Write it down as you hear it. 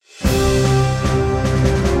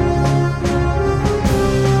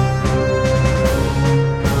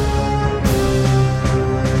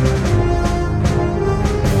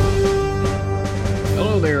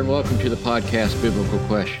podcast, Biblical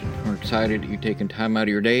Questions. We're excited that you're taking time out of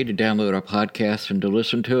your day to download our podcast and to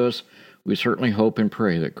listen to us. We certainly hope and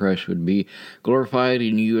pray that Christ would be glorified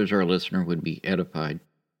and you as our listener would be edified.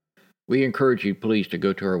 We encourage you, please, to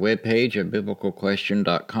go to our webpage at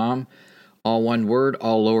biblicalquestion.com, all one word,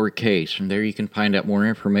 all lowercase, and there you can find out more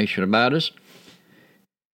information about us.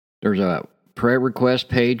 There's a prayer request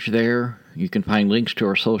page there. You can find links to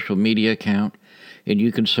our social media account, and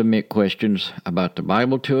you can submit questions about the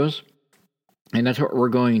Bible to us. And that's what we're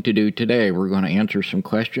going to do today. We're going to answer some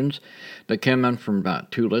questions that came in from about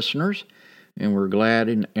 2 listeners, and we're glad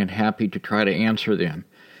and happy to try to answer them.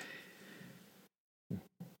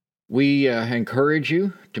 We encourage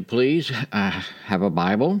you to please have a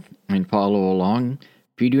Bible and follow along.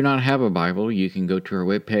 If you do not have a Bible, you can go to our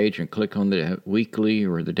webpage and click on the weekly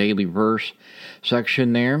or the daily verse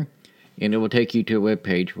section there, and it will take you to a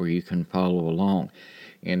webpage where you can follow along,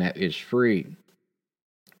 and that is free.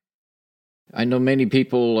 I know many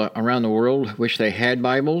people around the world wish they had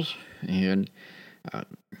Bibles, and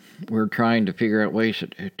we're trying to figure out ways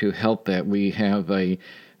to help that. We have a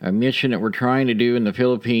mission that we're trying to do in the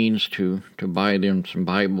Philippines to buy them some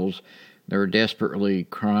Bibles. They're desperately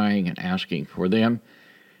crying and asking for them.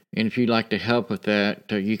 And if you'd like to help with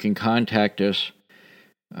that, you can contact us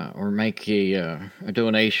or make a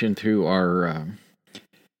donation through our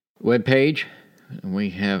webpage. We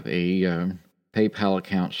have a PayPal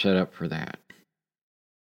account set up for that.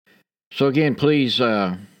 So again, please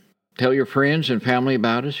tell your friends and family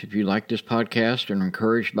about us if you like this podcast and are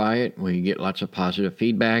encouraged by it. We get lots of positive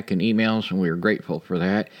feedback and emails, and we are grateful for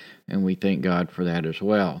that, and we thank God for that as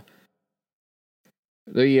well.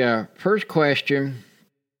 The first question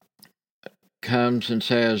comes and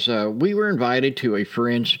says, we were invited to a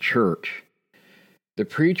friend's church. The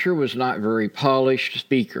preacher was not a very polished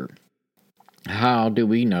speaker. How do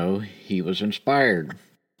we know he was inspired?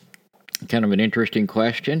 Kind of an interesting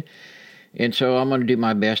question, and so I'm going to do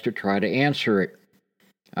my best to try to answer it.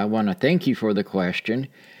 I want to thank you for the question.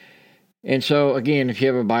 And so, again, if you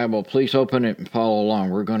have a Bible, please open it and follow along.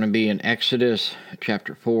 We're going to be in Exodus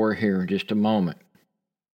chapter 4 here in just a moment.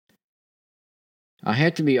 I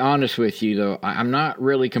have to be honest with you, though. I'm not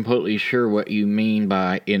really completely sure what you mean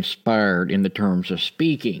by inspired in the terms of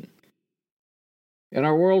speaking. In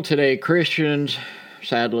our world today, Christians,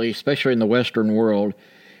 sadly, especially in the Western world,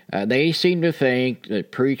 they seem to think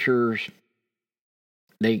that preachers,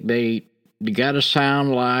 they got to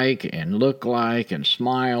sound like and look like and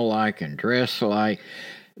smile like and dress like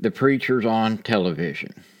the preachers on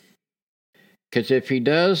television. Because if he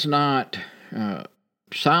does not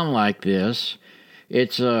sound like this,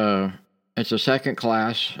 it's a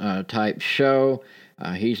second-class type show.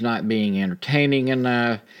 He's not being entertaining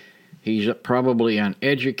enough. He's probably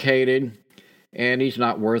uneducated, and he's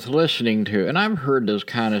not worth listening to. And I've heard those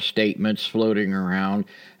kind of statements floating around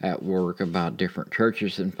at work about different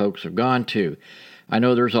churches that folks have gone to. I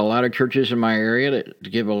know there's a lot of churches in my area that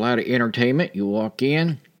give a lot of entertainment. You walk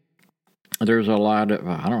in, there's a lot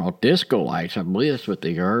of, disco lights. I believe that's what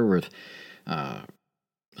they are, with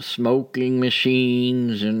smoking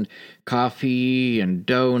machines and coffee and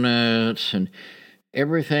donuts, and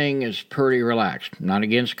everything is pretty relaxed. Not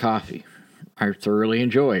against coffee. I thoroughly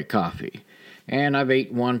enjoy coffee, and I've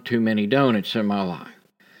ate one too many donuts in my life.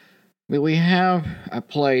 But we have a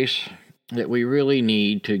place that we really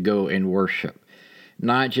need to go and worship,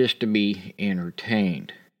 not just to be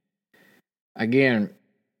entertained. Again,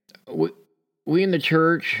 we in the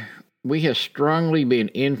church, we have strongly been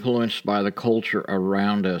influenced by the culture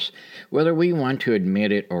around us. Whether we want to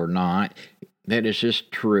admit it or not, that is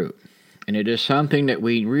just true. And it is something that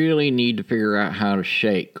we really need to figure out how to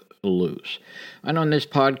shake loose. I know in this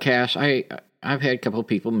podcast, I've had a couple of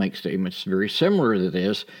people make statements very similar to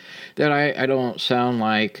this, that I don't sound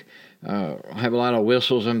like, I have a lot of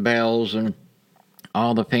whistles and bells and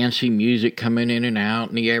all the fancy music coming in and out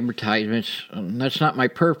and the advertisements. That's not my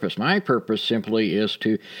purpose. My purpose simply is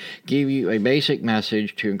to give you a basic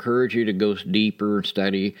message to encourage you to go deeper and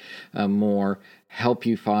study more, help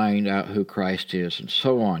you find out who Christ is, and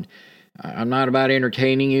so on. I'm not about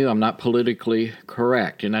entertaining you. I'm not politically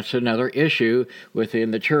correct. And that's another issue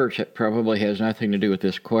within the church that probably has nothing to do with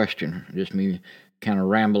this question. Just me kind of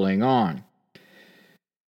rambling on.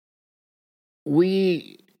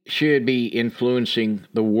 We should be influencing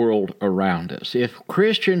the world around us. If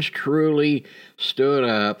Christians truly stood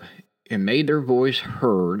up and made their voice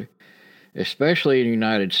heard, especially in the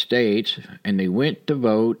United States, and they went to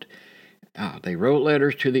vote, they wrote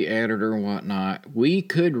letters to the editor and whatnot, we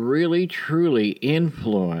could really, truly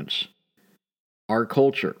influence our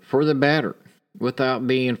culture for the better without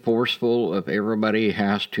being forceful of everybody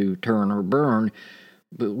has to turn or burn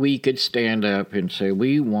but we could stand up and say,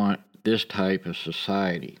 we want this type of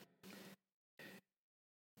society.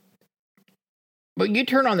 But you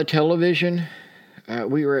turn on the television.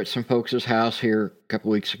 We were at some folks' house here a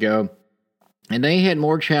couple weeks ago, and they had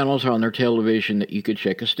more channels on their television that you could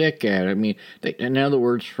shake a stick at. I mean, in other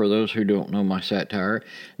words, for those who don't know my satire,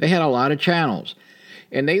 they had a lot of channels.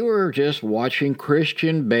 And they were just watching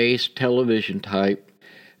Christian-based television-type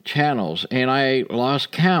channels. And I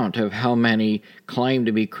lost count of how many claimed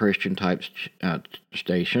to be Christian-type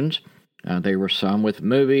stations. There were some with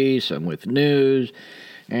movies, some with news,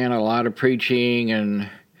 and a lot of preaching, and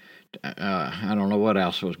I don't know what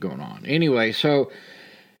else was going on. Anyway, so,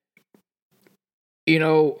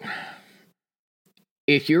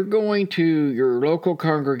 if you're going to your local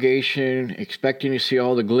congregation expecting to see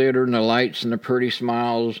all the glitter and the lights and the pretty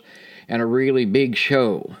smiles and a really big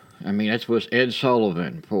show, I mean, that's what Ed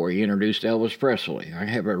Sullivan for. He introduced Elvis Presley. I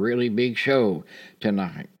have a really big show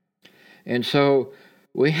tonight. And so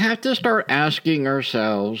we have to start asking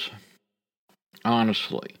ourselves,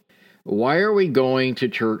 honestly, why are we going to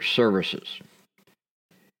church services?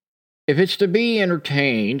 If it's to be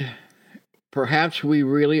entertained, perhaps we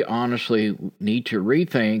really honestly need to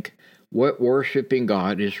rethink what worshiping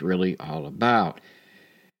God is really all about.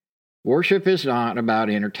 Worship is not about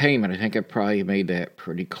entertainment. I think I probably made that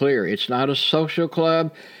pretty clear. It's not a social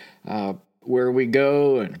club where we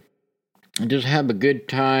go and just have a good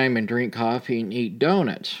time and drink coffee and eat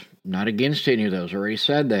donuts. I'm not against any of those. I already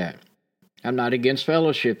said that. I'm not against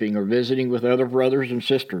fellowshipping or visiting with other brothers and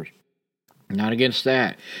sisters. I'm not against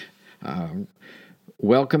that.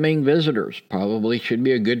 Welcoming visitors probably should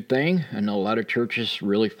be a good thing. I know a lot of churches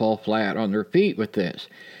really fall flat on their feet with this.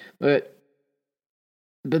 But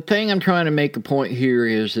the thing I'm trying to make a point here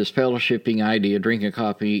is this fellowshipping idea, drinking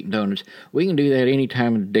coffee, eating donuts. We can do that any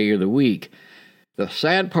time of the day or the week. The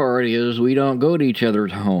sad part is we don't go to each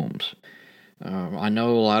other's homes. I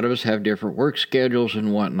know a lot of us have different work schedules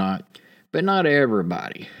and whatnot, but not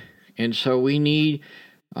everybody. And so we need,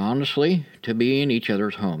 honestly, to be in each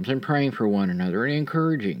other's homes and praying for one another and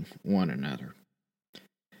encouraging one another.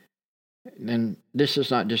 And this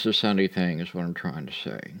is not just a Sunday thing, is what I'm trying to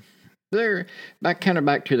say. Back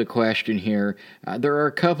to the question here. There are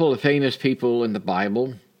a couple of famous people in the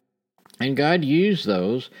Bible, and God used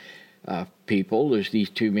those people. There's these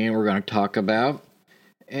two men we're going to talk about,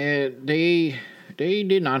 and they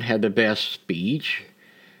did not have the best speech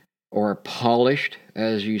or polished,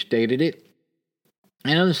 as you stated it.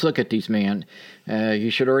 And let's look at these men. You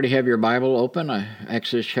should already have your Bible open.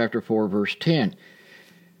 Exodus chapter 4, verse 10.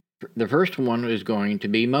 The first one is going to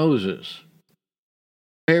be Moses.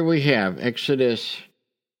 Here we have Exodus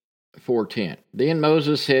 4:10. Then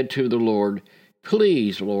Moses said to the Lord,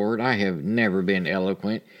 "Please, Lord, I have never been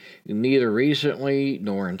eloquent, neither recently,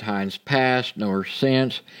 nor in times past, nor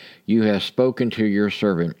since you have spoken to your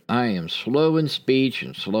servant. I am slow in speech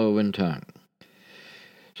and slow in tongue."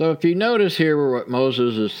 So if you notice here what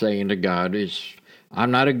Moses is saying to God is,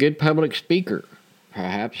 I'm not a good public speaker.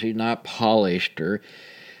 Perhaps he's not polished or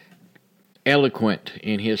eloquent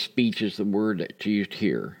in his speech is the word that's used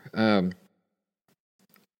here.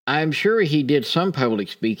 I'm sure he did some public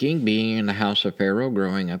speaking, being in the house of Pharaoh,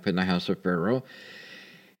 growing up in the house of Pharaoh.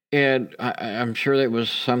 And I'm sure that was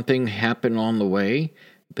something happened on the way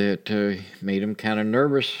that made him kind of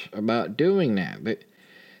nervous about doing that. But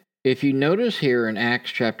if you notice here in Acts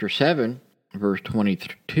chapter 7, verse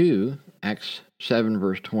 22, Acts 7,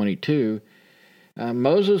 verse 22,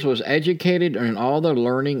 Moses was educated in all the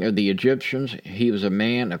learning of the Egyptians. He was a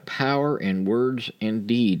man of power in words and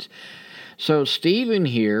deeds. So Stephen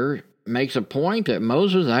here makes a point that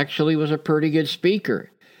Moses actually was a pretty good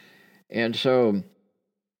speaker. And so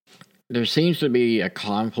there seems to be a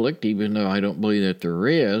conflict, even though I don't believe that there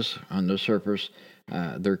is. On the surface,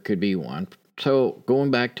 there could be one. So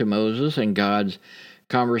going back to Moses and God's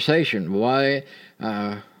conversation, why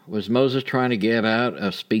was Moses trying to get out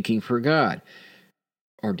of speaking for God?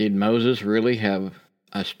 Or did Moses really have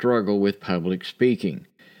a struggle with public speaking?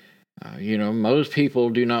 Most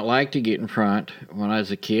people do not like to get in front. When I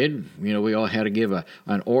was a kid, we all had to give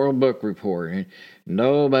an oral book report, and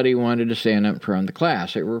nobody wanted to stand up in front of the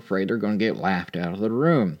class. They were afraid they're going to get laughed out of the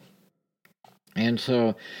room. And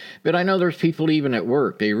so, but I know there's people even at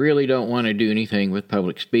work, they really don't want to do anything with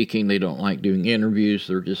public speaking. They don't like doing interviews.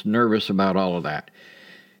 They're just nervous about all of that.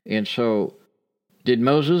 And so, did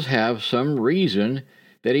Moses have some reason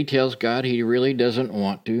that he tells God he really doesn't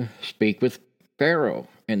want to speak with Pharaoh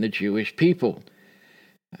and the Jewish people?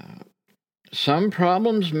 Some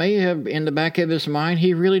problems may have in the back of his mind,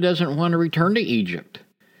 he really doesn't want to return to Egypt.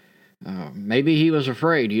 Maybe he was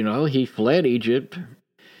afraid, he fled Egypt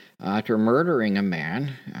after murdering a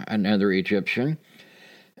man, another Egyptian.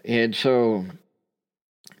 And so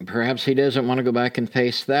perhaps he doesn't want to go back and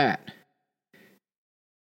face that.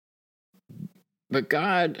 But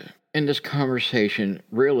God, in this conversation,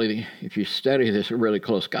 really, if you study this really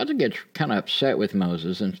close, God gets kind of upset with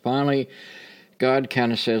Moses. And finally, God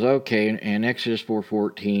kind of says, okay, in Exodus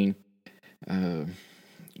 4:14,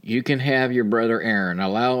 you can have your brother Aaron.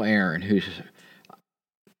 Allow Aaron, who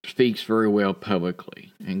speaks very well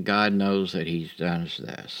publicly. And God knows that he's done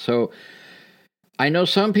this. So I know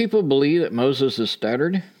some people believe that Moses has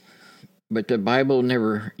stuttered, but the Bible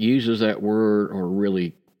never uses that word or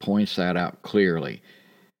really points that out clearly.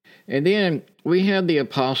 And then we have the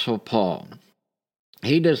Apostle Paul.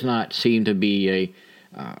 He does not seem to be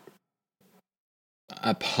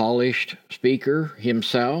a polished speaker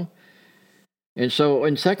himself. And so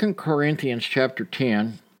in 2 Corinthians chapter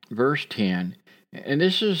 10, verse 10, and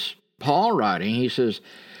this is Paul writing, he says,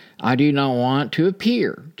 I do not want to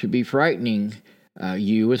appear to be frightening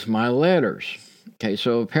you with my letters. Okay,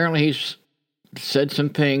 so apparently he's said some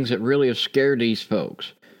things that really have scared these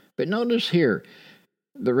folks. But notice here,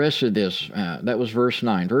 the rest of this, that was verse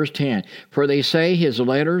 9. Verse 10, for they say his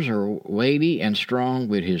letters are weighty and strong,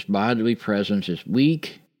 but his bodily presence is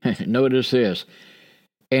weak. Notice this,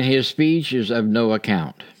 and his speech is of no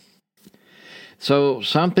account. So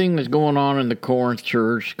something is going on in the Corinth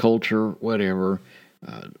church, culture, whatever.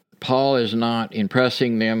 Paul is not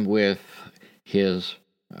impressing them with his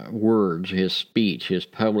words, his speech, his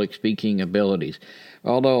public speaking abilities.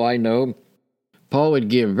 Although I know Paul would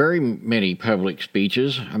give very many public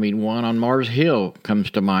speeches. I mean, one on Mars Hill comes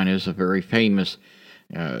to mind as a very famous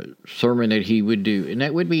sermon that he would do. And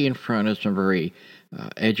that would be in front of some very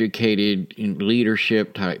educated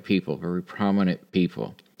leadership type people, very prominent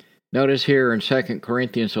people. Notice here in 2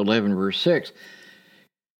 Corinthians 11, verse 6,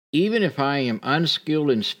 even if I am unskilled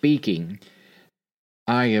in speaking,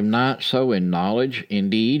 I am not so in knowledge.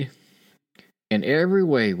 Indeed, in every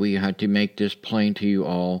way we had to make this plain to you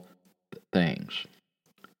all things.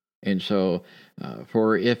 And so,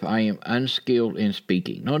 for if I am unskilled in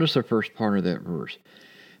speaking, notice the first part of that verse.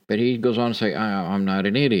 But he goes on to say, I'm not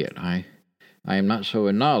an idiot. I am not so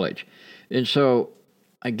in knowledge. And so,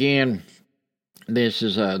 again, this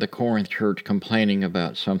is the Corinth church complaining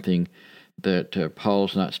about something that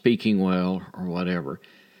Paul's not speaking well or whatever.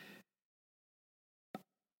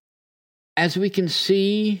 As we can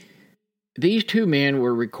see, these two men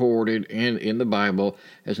were recorded in the Bible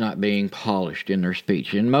as not being polished in their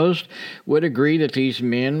speech. And most would agree that these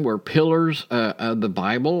men were pillars of the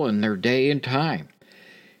Bible in their day and time.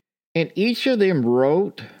 And each of them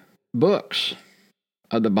wrote books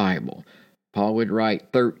of the Bible. Paul would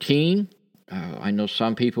write 13. I know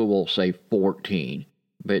some people will say 14,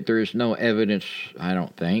 but there is no evidence, I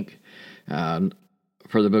don't think,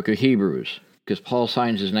 for the book of Hebrews, because Paul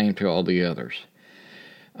signs his name to all the others.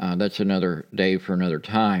 That's another day for another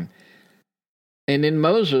time. And then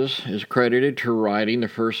Moses is credited to writing the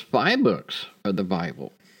first 5 books of the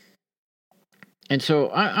Bible. And so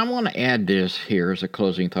I want to add this here as a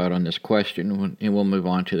closing thought on this question, and we'll move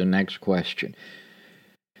on to the next question.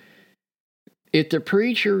 If the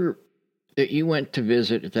preacher that you went to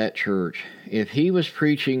visit at that church, if he was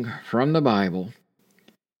preaching from the Bible,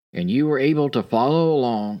 and you were able to follow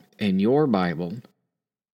along in your Bible,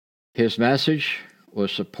 his message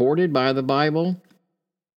was supported by the Bible,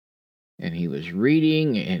 and he was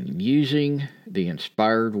reading and using the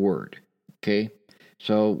inspired word. Okay?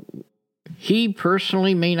 So he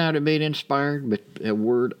personally may not have been inspired, but the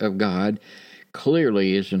word of God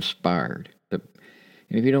clearly is inspired.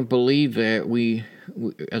 And if you don't believe that, we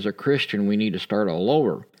as a Christian, we need to start all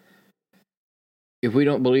over. If we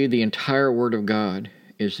don't believe the entire word of God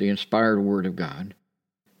is the inspired word of God,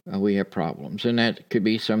 we have problems. And that could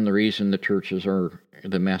be some of the reason the churches are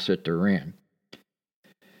the mess that they're in.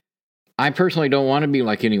 I personally don't want to be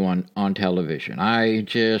like anyone on television. I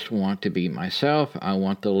just want to be myself. I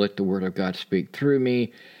want to let the Word of God speak through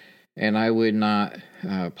me. And I would not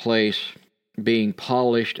place being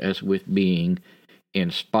polished as with being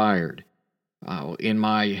inspired. In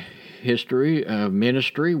my history of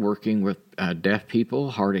ministry, working with deaf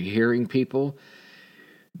people, hard of hearing people,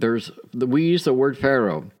 we use the word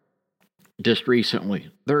Pharaoh just recently.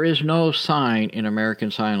 There is no sign in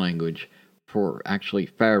American Sign Language for actually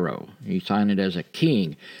Pharaoh. You sign it as a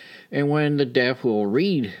king. And when the deaf will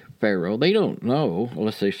read Pharaoh, they don't know,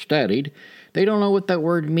 unless they've studied, they don't know what that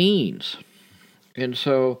word means. And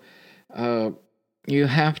so you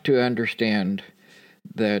have to understand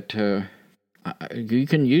that you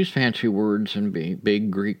can use fancy words and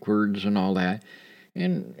big Greek words and all that,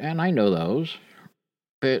 and I know those,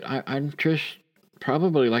 but I'm just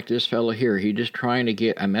probably like this fellow here. He's just trying to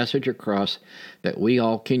get a message across that we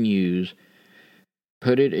all can use,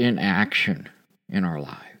 put it in action in our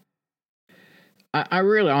life. I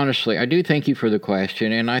really, honestly, I do thank you for the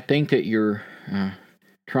question, and I think that you're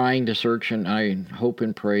trying to search, and I hope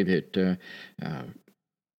and pray that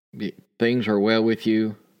things are well with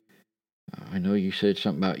you. I know you said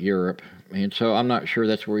something about Europe, and so I'm not sure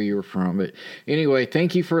that's where you were from. But anyway,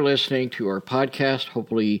 thank you for listening to our podcast.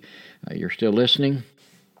 Hopefully, you're still listening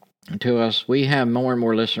to us. We have more and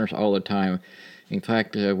more listeners all the time. In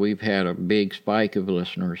fact, we've had a big spike of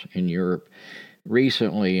listeners in Europe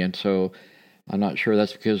recently, and so I'm not sure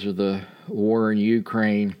that's because of the war in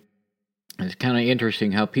Ukraine. It's kind of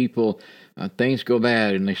interesting how people, things go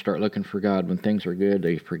bad and they start looking for God. When things are good,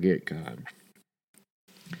 they forget God.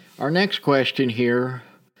 Our next question here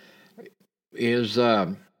is,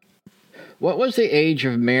 what was the age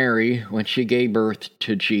of Mary when she gave birth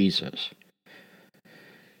to Jesus?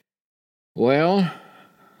 Well,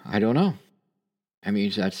 I don't know. I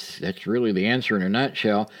mean, that's really the answer in a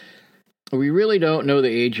nutshell. We really don't know the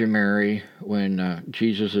age of Mary when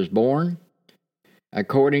Jesus is born.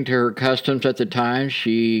 According to her customs at the time,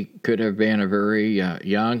 she could have been a very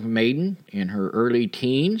young maiden in her early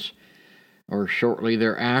teens, or shortly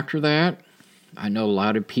thereafter that. I know a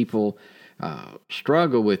lot of people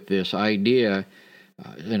struggle with this idea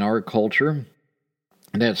in our culture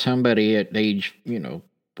that somebody at age,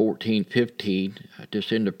 14, 15,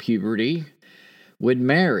 just into puberty, would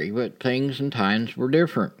marry, but things and times were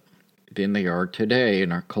different than they are today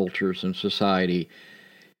in our cultures and society.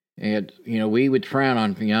 And, we would frown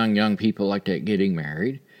on young people like that getting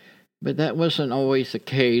married, but that wasn't always the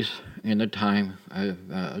case in the time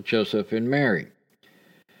of Joseph and Mary.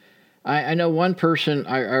 I know one person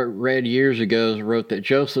I read years ago wrote that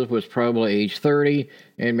Joseph was probably age 30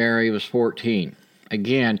 and Mary was 14.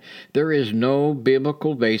 Again, there is no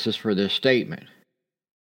biblical basis for this statement.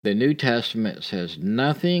 The New Testament says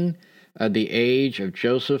nothing of the age of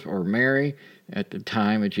Joseph or Mary at the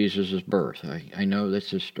time of Jesus' birth. I know that's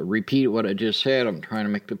just to repeat what I just said. I'm trying to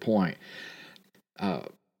make the point.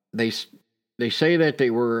 They say that they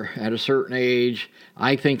were at a certain age.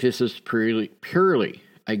 I think this is purely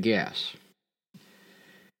a guess.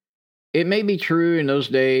 It may be true in those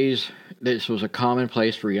days this was a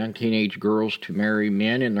commonplace for young teenage girls to marry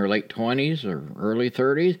men in their late 20s or early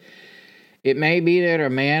 30s. It may be that a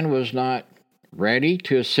man was not ready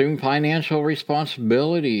to assume financial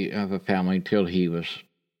responsibility of a family until he was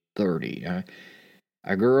 30.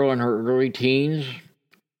 A girl in her early teens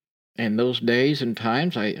in those days and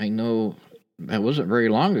times, I know that wasn't very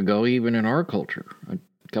long ago, even in our culture, a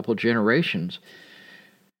couple of generations.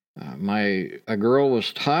 A girl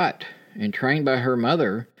was taught and trained by her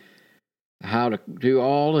mother how to do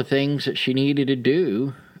all the things that she needed to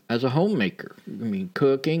do as a homemaker. I mean,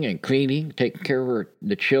 cooking and cleaning, taking care of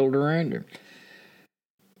the children,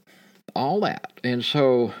 all that. And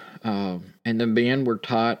so, and the men were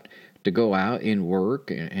taught to go out and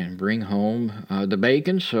work and bring home the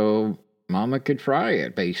bacon so mama could fry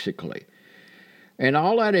it, basically. And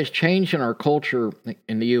all that has changed in our culture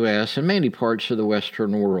in the U.S. and many parts of the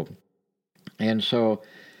Western world. And so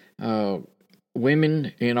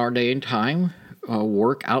women in our day and time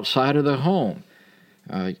work outside of the home.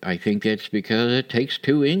 I think that's because it takes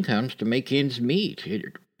two incomes to make ends meet.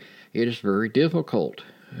 It is very difficult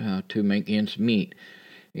to make ends meet.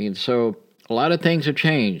 And so a lot of things have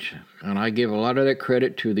changed, and I give a lot of that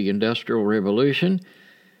credit to the Industrial Revolution.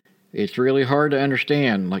 It's really hard to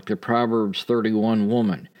understand, like the Proverbs 31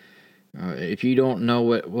 woman. If you don't know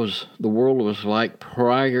what the world was like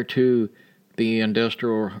prior to the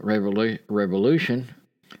Industrial Revolution,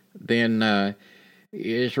 then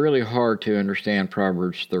it's really hard to understand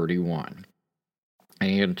Proverbs 31.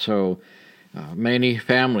 And so many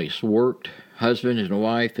families worked, husband and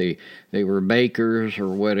wife, they were bakers or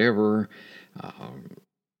whatever,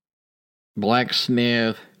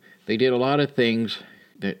 blacksmith. They did a lot of things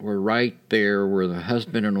that were right there where the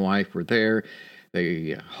husband and wife were there.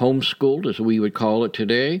 They homeschooled, as we would call it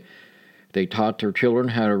today. They taught their children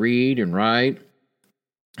how to read and write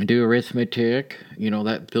and do arithmetic,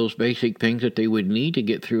 those basic things that they would need to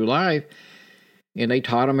get through life. And they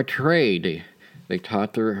taught them a trade. They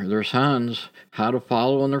taught their sons how to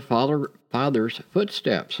follow in their father's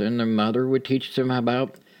footsteps. And the mother would teach them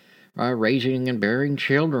about raising and bearing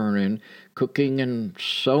children and cooking and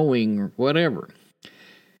sewing or whatever.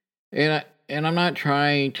 And I'm not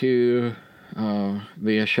trying to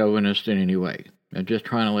be a chauvinist in any way. I'm just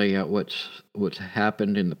trying to lay out what's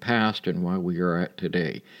happened in the past and why we are at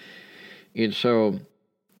today. And so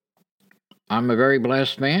I'm a very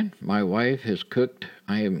blessed man. My wife has cooked.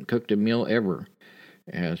 I haven't cooked a meal ever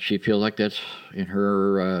She feels like that's in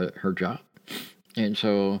her job. And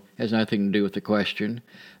so it has nothing to do with the question.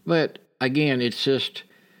 But again, it's just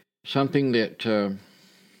something that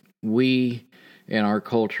we in our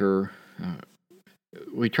culture,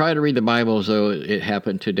 we try to read the Bible as though it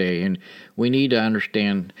happened today. And we need to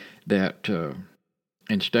understand that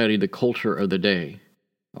and study the culture of the day.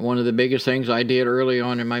 One of the biggest things I did early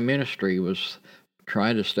on in my ministry was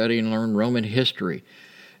try to study and learn Roman history.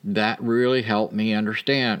 That really helped me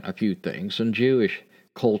understand a few things in Jewish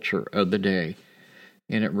culture of the day.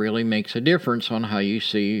 And it really makes a difference on how you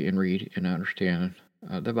see and read and understand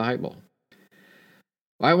the Bible.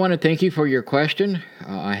 I want to thank you for your question.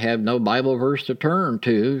 I have no Bible verse to turn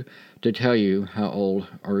to tell you how old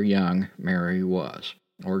or young Mary was,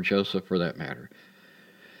 or Joseph for that matter.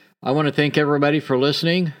 I want to thank everybody for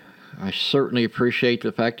listening. I certainly appreciate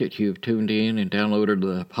the fact that you've tuned in and downloaded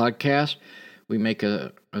the podcast. We make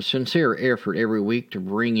a sincere effort every week to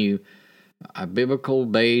bring you a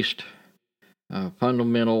biblical-based,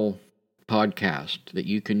 fundamental podcast that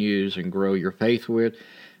you can use and grow your faith with.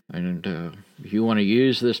 And if you want to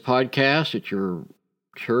use this podcast at your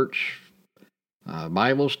church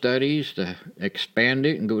Bible studies to expand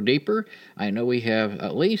it and go deeper, I know we have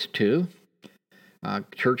at least 2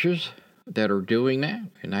 churches that are doing that,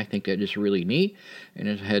 and I think that is really neat, and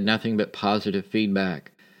it's had nothing but positive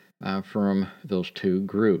feedback from those 2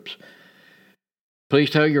 groups. Please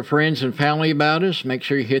tell your friends and family about us. Make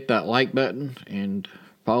sure you hit that like button and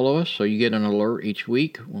follow us so you get an alert each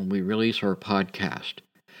week when we release our podcast.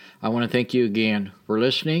 I want to thank you again for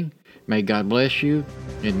listening. May God bless you,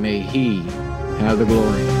 and may He have the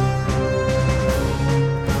glory.